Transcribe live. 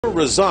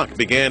Abdur-Raazaq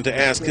began to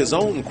ask his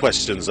own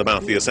questions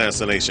about the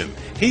assassination.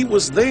 He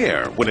was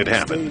there when it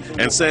happened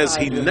and says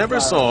he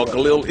never saw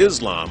Khalil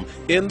Islam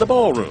in the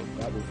ballroom,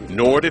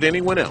 nor did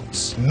anyone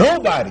else.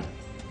 Nobody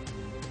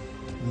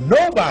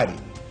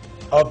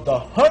of the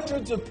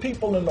hundreds of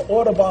people in the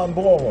Audubon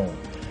ballroom,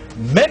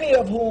 many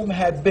of whom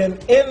had been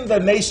in the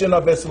Nation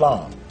of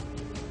Islam,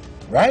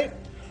 right?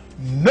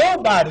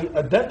 Nobody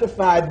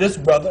identified this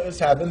brother as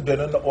having been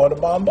in the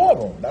Audubon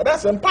ballroom. Now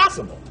that's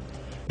impossible.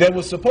 There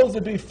was supposed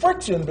to be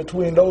friction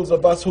between those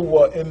of us who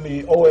were in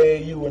the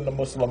OAAU in the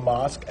Muslim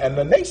mosque and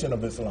the Nation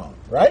of Islam,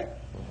 right?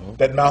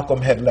 That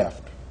Malcolm had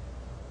left.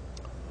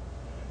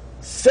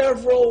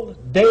 Several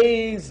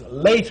days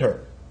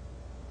later,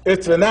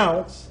 it's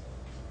announced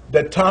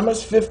that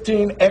Thomas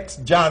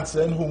 15X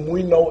Johnson, whom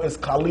we know as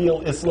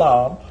Khalil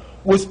Islam,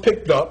 was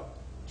picked up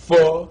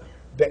for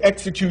the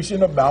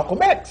execution of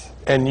Malcolm X.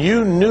 And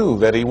you knew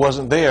that he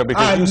wasn't there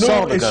because you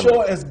saw the gunman. I knew as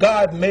sure as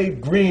God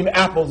made green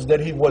apples that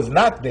he was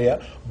not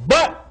there,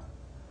 but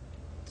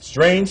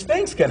strange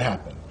things can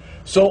happen.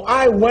 So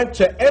I went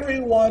to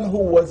everyone who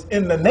was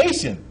in the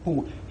nation,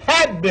 who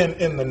had been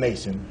in the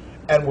nation,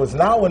 and was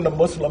now in the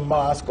Muslim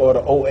mosque or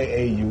the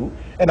OAAU,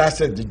 and I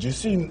said, did you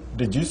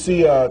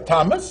see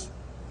Thomas?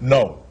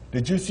 No.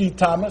 Did you see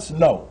Thomas?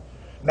 No.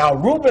 Now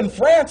Reuben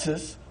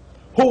Francis,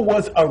 who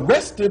was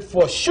arrested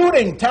for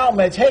shooting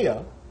Talmadge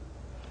Hayer,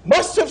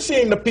 must have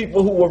seen the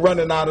people who were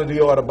running out of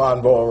the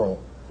Audubon ballroom,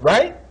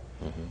 right?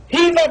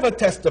 He never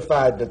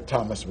testified that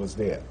Thomas was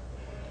there.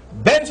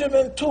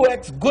 Benjamin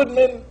 2X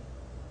Goodman,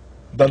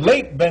 the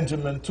late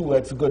Benjamin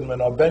 2X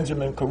Goodman, or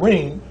Benjamin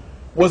Kareem,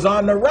 was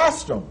on the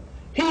rostrum.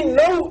 He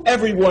knew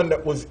everyone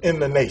that was in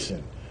the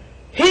nation.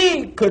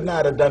 He could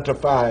not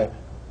identify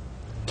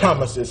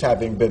Thomas as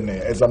having been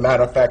there. As a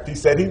matter of fact, he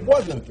said he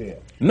wasn't there.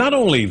 Not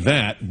only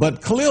that,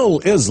 but Khalil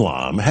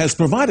Islam has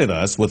provided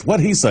us with what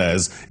he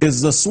says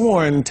is the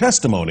sworn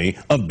testimony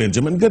of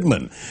Benjamin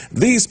Goodman.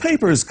 These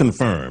papers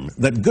confirm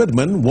that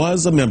Goodman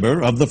was a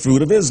member of the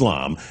Fruit of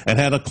Islam and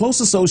had a close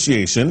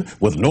association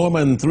with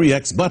Norman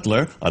 3X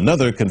Butler,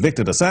 another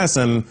convicted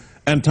assassin,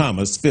 and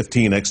Thomas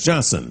 15X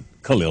Johnson,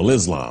 Khalil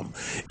Islam.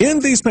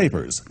 In these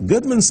papers,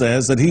 Goodman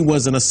says that he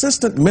was an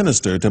assistant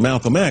minister to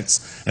Malcolm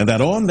X, and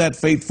that on that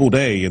fateful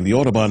day in the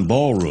Audubon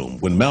ballroom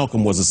when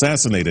Malcolm was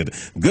assassinated,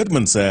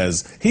 Goodman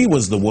says he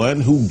was the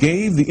one who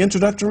gave the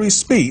introductory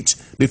speech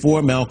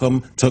before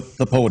Malcolm took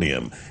the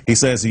podium. He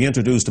says he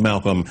introduced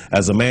Malcolm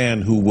as a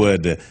man who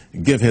would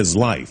give his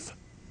life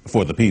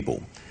for the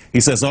people. He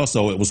says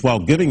also it was while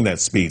giving that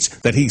speech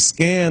that he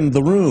scanned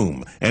the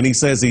room, and he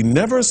says he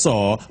never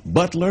saw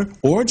Butler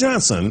or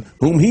Johnson,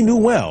 whom he knew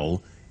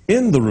well,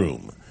 in the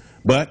room.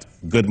 But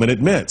Goodman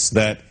admits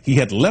that he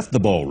had left the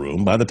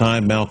ballroom by the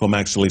time Malcolm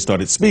actually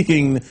started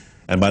speaking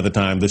and by the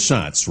time the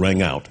shots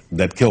rang out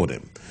that killed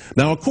him.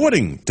 Now,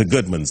 according to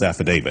Goodman's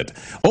affidavit,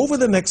 over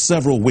the next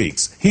several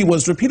weeks, he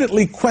was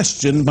repeatedly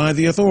questioned by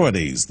the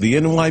authorities, the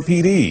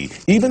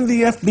NYPD, even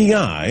the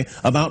FBI,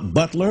 about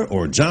Butler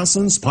or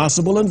Johnson's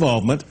possible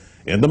involvement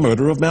in the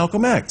murder of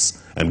Malcolm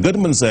X. And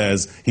Goodman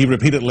says he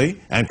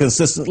repeatedly and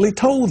consistently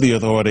told the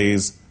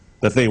authorities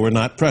that they were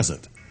not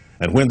present.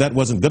 And when that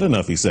wasn't good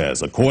enough, he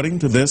says, according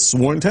to this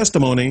sworn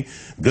testimony,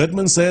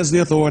 Goodman says the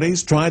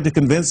authorities tried to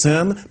convince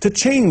him to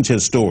change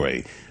his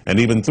story and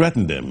even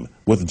threatened him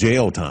with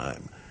jail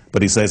time.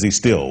 But he says he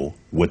still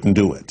wouldn't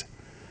do it.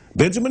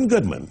 Benjamin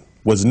Goodman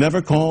was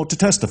never called to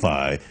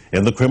testify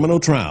in the criminal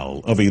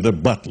trial of either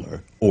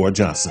Butler or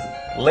Johnson.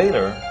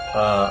 Later,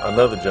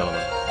 another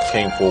gentleman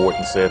came forward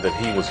and said that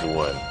he was the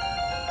one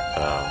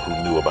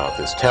who knew about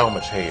this,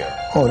 Talmadge Hayer.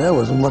 Oh, that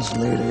was much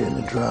later in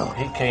the trial.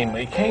 He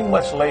came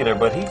much later,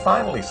 but he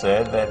finally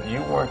said that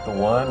you weren't the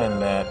one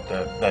and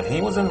that he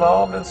was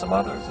involved and some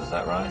others. Is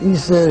that right? He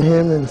said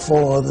him and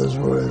 4 others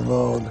were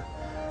involved.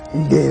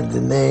 He gave the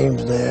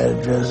names, the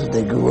addresses,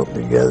 they grew up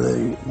together.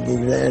 He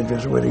gave the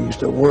address where they used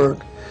to work.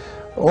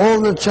 All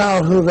the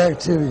childhood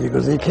activity,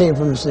 because they came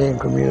from the same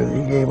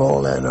community, he gave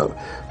all that up.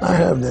 I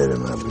have that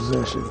in my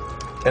possession.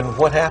 And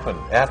what happened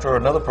after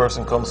another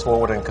person comes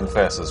forward and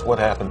confesses? What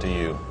happened to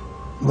you?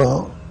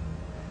 Well,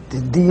 the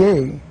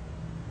DA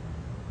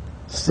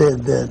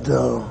said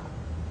that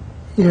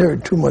he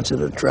heard too much of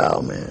the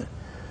trial, man.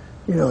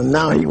 You know,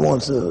 now he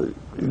wants to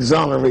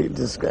exonerate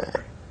this guy.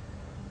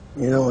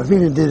 You know, if he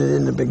did it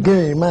in the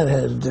beginning, it might have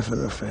had a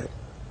different effect.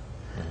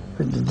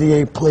 But the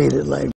DA played it like